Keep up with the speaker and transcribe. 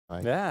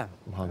Yeah.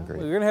 I'm hungry.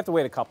 We're going to have to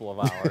wait a couple of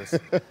hours.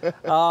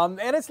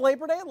 And it's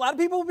Labor Day. A lot of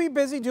people will be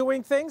busy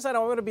doing things. I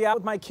know I'm going to be out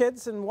with my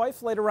kids and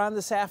wife later on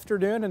this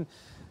afternoon. And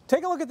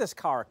take a look at this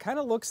car. Kind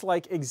of looks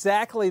like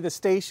exactly the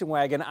station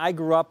wagon I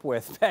grew up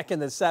with back in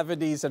the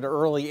 70s and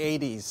early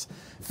 80s.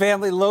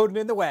 Family loading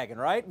in the wagon,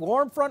 right?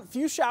 Warm front,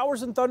 few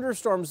showers and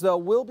thunderstorms, though,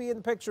 will be in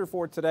the picture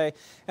for today.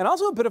 And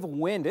also a bit of a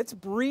wind. It's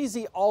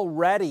breezy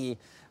already.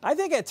 I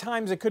think at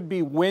times it could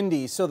be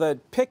windy, so the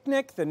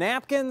picnic, the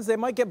napkins, they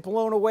might get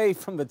blown away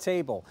from the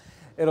table.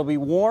 It'll be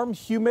warm,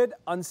 humid,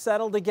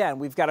 unsettled again.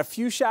 We've got a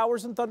few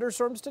showers and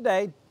thunderstorms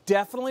today.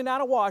 Definitely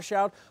not a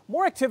washout.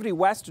 More activity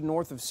west and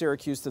north of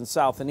Syracuse than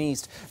south and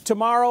east.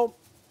 Tomorrow,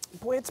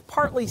 boy, it's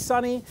partly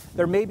sunny.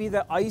 There may be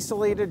the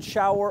isolated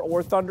shower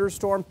or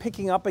thunderstorm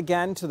picking up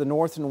again to the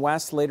north and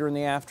west later in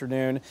the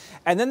afternoon.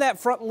 And then that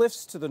front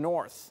lifts to the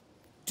north.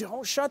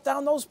 Don't shut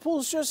down those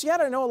pools just yet.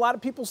 I know a lot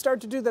of people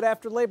start to do that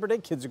after Labor Day.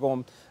 Kids are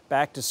going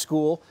back to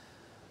school.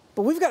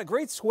 But we've got a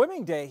great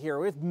swimming day here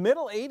with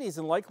middle 80s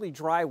and likely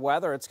dry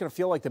weather. It's going to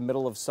feel like the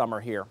middle of summer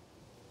here.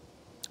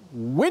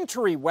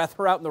 Wintry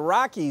weather out in the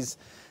Rockies.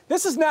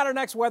 This is not our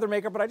next weather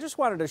maker, but I just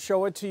wanted to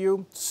show it to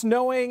you.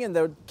 Snowing in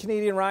the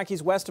Canadian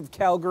Rockies west of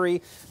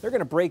Calgary. They're going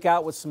to break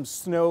out with some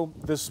snow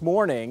this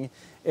morning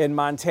in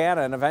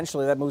Montana, and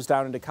eventually that moves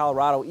down into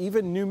Colorado,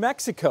 even New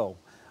Mexico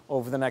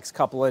over the next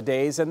couple of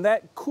days, and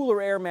that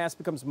cooler air mass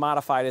becomes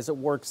modified as it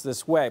works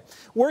this way.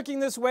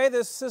 Working this way,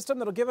 this system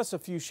that'll give us a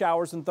few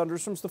showers and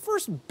thunderstorms. The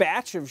first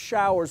batch of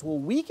showers will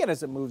weaken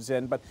as it moves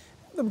in, but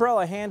have the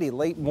umbrella handy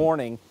late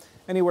morning.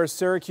 Anywhere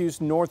Syracuse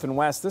north and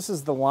west, this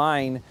is the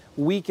line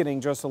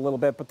weakening just a little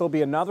bit, but there'll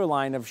be another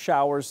line of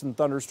showers and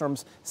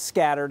thunderstorms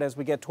scattered as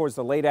we get towards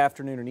the late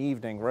afternoon and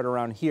evening, right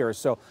around here,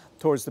 so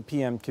towards the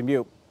PM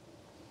commute.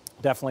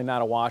 Definitely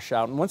not a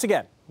washout, and once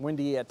again,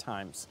 windy at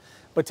times.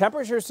 But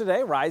temperatures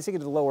today rising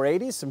into the lower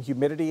 80s, some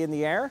humidity in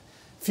the air.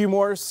 A few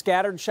more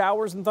scattered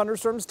showers and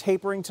thunderstorms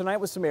tapering tonight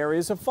with some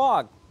areas of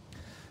fog.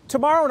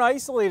 Tomorrow, an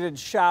isolated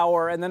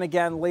shower, and then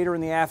again later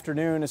in the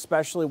afternoon,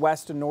 especially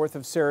west and north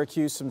of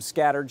Syracuse, some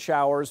scattered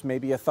showers,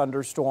 maybe a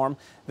thunderstorm.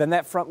 Then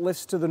that front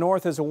lifts to the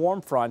north as a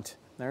warm front.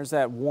 There's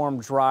that warm,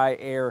 dry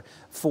air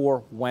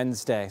for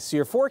Wednesday. So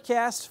your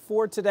forecast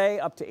for today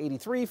up to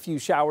 83, few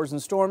showers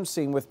and storms,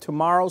 seen with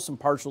tomorrow some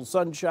partial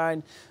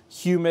sunshine,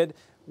 humid.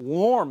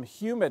 Warm,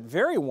 humid,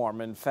 very warm,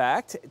 in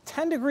fact,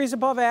 10 degrees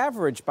above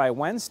average by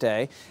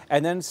Wednesday,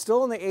 and then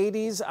still in the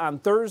 80s on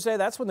Thursday.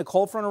 That's when the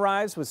cold front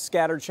arrives with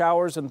scattered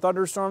showers and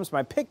thunderstorms.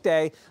 My pick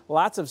day,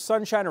 lots of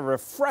sunshine, a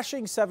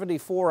refreshing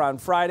 74 on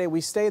Friday.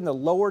 We stay in the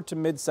lower to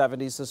mid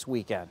 70s this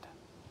weekend.